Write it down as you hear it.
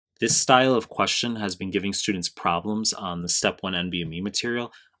This style of question has been giving students problems on the Step 1 NBME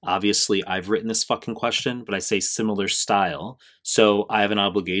material. Obviously, I've written this fucking question, but I say similar style. So I have an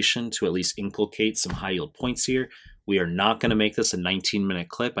obligation to at least inculcate some high yield points here. We are not going to make this a 19-minute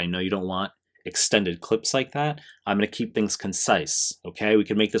clip. I know you don't want extended clips like that. I'm going to keep things concise, okay? We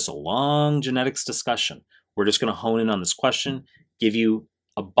can make this a long genetics discussion. We're just going to hone in on this question, give you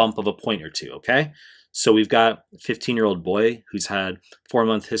a bump of a point or two, okay? So we've got a 15-year-old boy who's had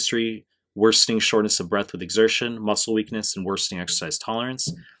 4-month history, worsening shortness of breath with exertion, muscle weakness, and worsening exercise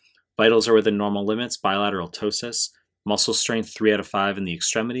tolerance. Vitals are within normal limits, bilateral ptosis, muscle strength 3 out of 5 in the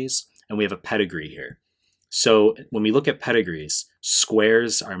extremities, and we have a pedigree here. So when we look at pedigrees,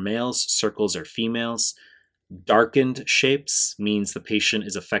 squares are males, circles are females. Darkened shapes means the patient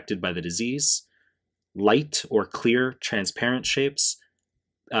is affected by the disease. Light or clear, transparent shapes,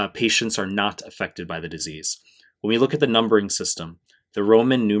 patients are not affected by the disease. When we look at the numbering system, the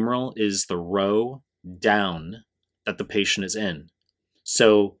Roman numeral is the row down that the patient is in.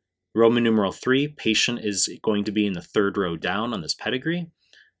 So Roman numeral 3, patient is going to be in the 3rd row down on this pedigree.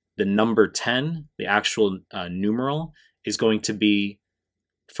 The number 10, the actual numeral, is going to be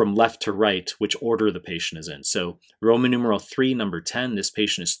from left to right, which order the patient is in. So Roman numeral 3, number 10, this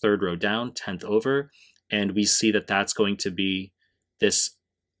patient is 3rd row down, 10th over, and we see that that's going to be this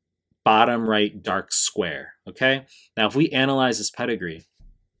bottom right dark square, okay? Now, if we analyze this pedigree,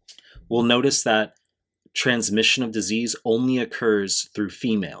 we'll notice that transmission of disease only occurs through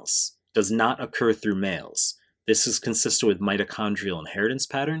females, does not occur through males. This is consistent with mitochondrial inheritance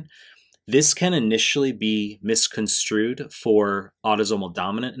pattern. This can initially be misconstrued for autosomal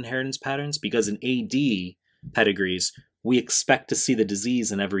dominant inheritance patterns because in AD pedigrees, we expect to see the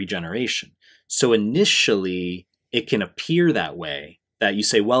disease in every generation. So initially, it can appear that way, that you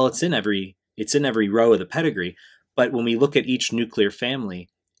say, well, it's in every row of the pedigree, but when we look at each nuclear family,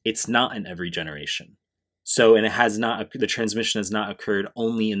 it's not in every generation. So, and the transmission has not occurred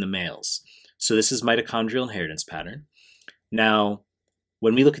only in the males. So this is mitochondrial inheritance pattern. Now,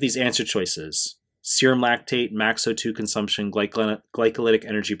 when we look at these answer choices, serum lactate, max O2 consumption, glycolytic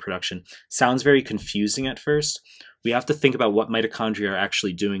energy production, sounds very confusing at first. We have to think about what mitochondria are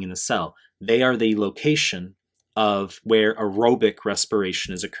actually doing in the cell. They are the location of where aerobic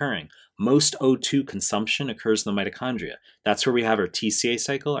respiration is occurring. Most O2 consumption occurs in the mitochondria. That's where we have our TCA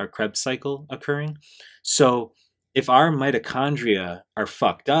cycle, our Krebs cycle occurring. So if our mitochondria are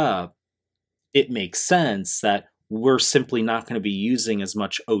fucked up, it makes sense that we're simply not going to be using as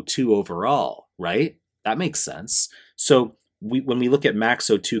much O2 overall, right? That makes sense. So when we look at max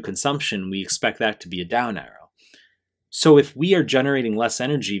O2 consumption, we expect that to be a down arrow. So if we are generating less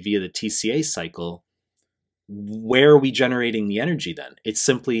energy via the TCA cycle, where are we generating the energy then? It's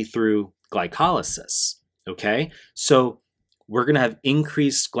simply through glycolysis, okay? So we're going to have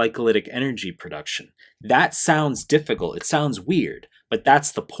increased glycolytic energy production. That sounds difficult. It sounds weird, but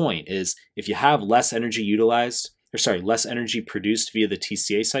that's the point, is if you have less energy less energy produced via the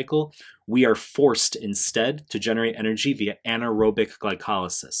TCA cycle, we are forced instead to generate energy via anaerobic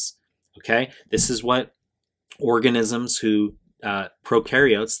glycolysis, okay? This is what organisms who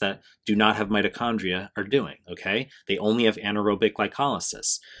prokaryotes that do not have mitochondria are doing, okay? They only have anaerobic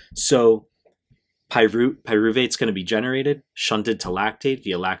glycolysis. So pyruvate's going to be generated, shunted to lactate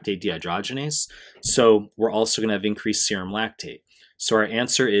via lactate dehydrogenase. So we're also going to have increased serum lactate. So our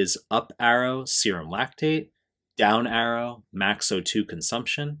answer is up arrow, serum lactate, down arrow, max O2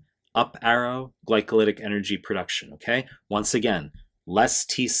 consumption, up arrow, glycolytic energy production, okay? Once again, less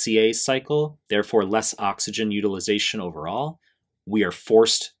TCA cycle, therefore less oxygen utilization overall. We are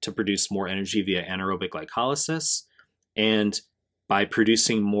forced to produce more energy via anaerobic glycolysis, and by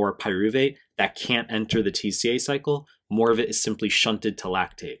producing more pyruvate that can't enter the TCA cycle, more of it is simply shunted to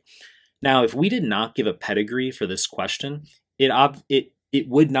lactate. Now, if we did not give a pedigree for this question, it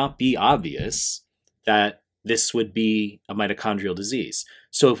would not be obvious that this would be a mitochondrial disease.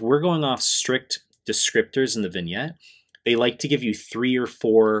 So if we're going off strict descriptors in the vignette, they like to give you 3 or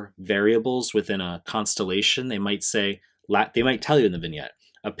 4 variables within a constellation. They might tell you in the vignette,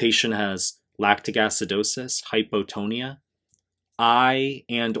 a patient has lactic acidosis, hypotonia, eye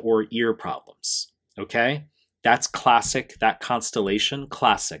and or ear problems, okay? That's classic, that constellation,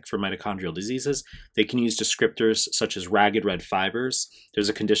 classic for mitochondrial diseases. They can use descriptors such as ragged red fibers. There's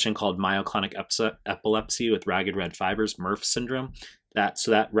a condition called myoclonic epilepsy with ragged red fibers, Murph syndrome.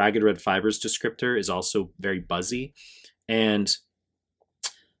 So that ragged red fibers descriptor is also very buzzy. And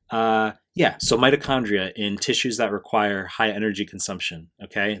so mitochondria in tissues that require high energy consumption,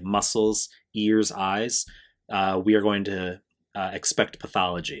 okay? Muscles, ears, eyes, we are going to expect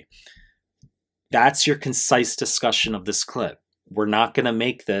pathology. That's your concise discussion of this clip. we're not going to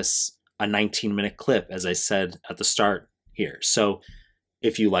make this a 19-minute clip, as I said at the start here. So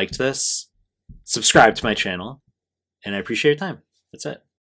if you liked this, subscribe to my channel, and I appreciate your time. That's it.